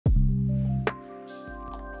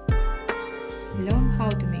Learn how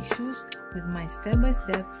to make shoes with my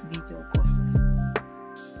step-by-step video courses.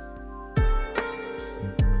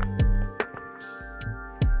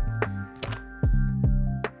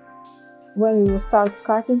 When we will start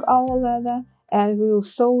cutting our leather, and we will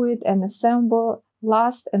sew it and assemble,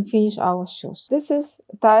 last and finish our shoes. This is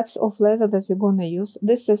types of leather that we're gonna use.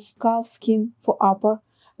 This is calf skin for upper.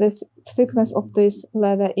 The thickness of this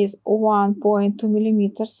leather is 1.2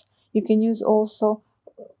 millimeters. You can use also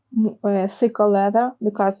thicker leather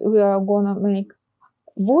because we are gonna make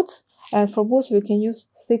boots, and for boots we can use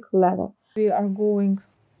thick leather. We are going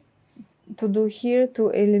to do here to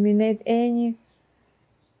eliminate any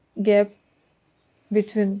gap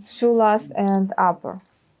between shoe last and upper.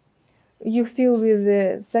 You feel with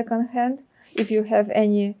the second hand if you have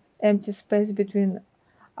any empty space between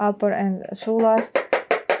upper and shoe last.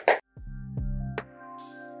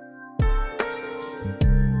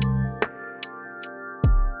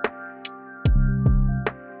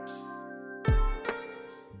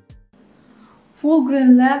 Full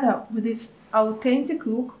grain leather with its authentic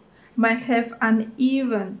look might have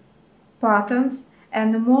uneven patterns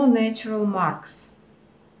and more natural marks.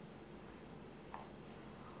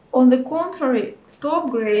 On the contrary, top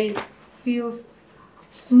grain feels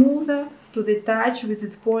smoother to the touch with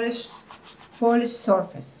its polished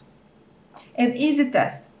surface. An easy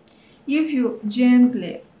test: if you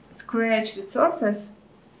gently scratch the surface,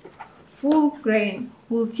 full grain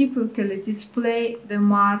will typically display the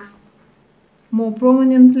marks more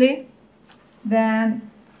prominently than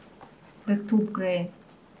the top grain.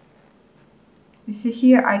 You see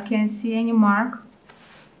here I can't see any mark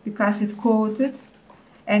because it's coated,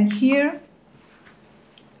 and here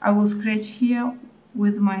I will scratch here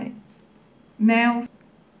with my nail.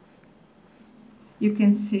 You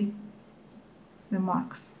can see the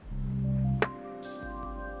marks.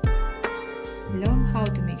 Learn how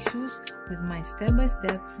to make shoes with my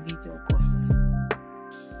step-by-step video courses.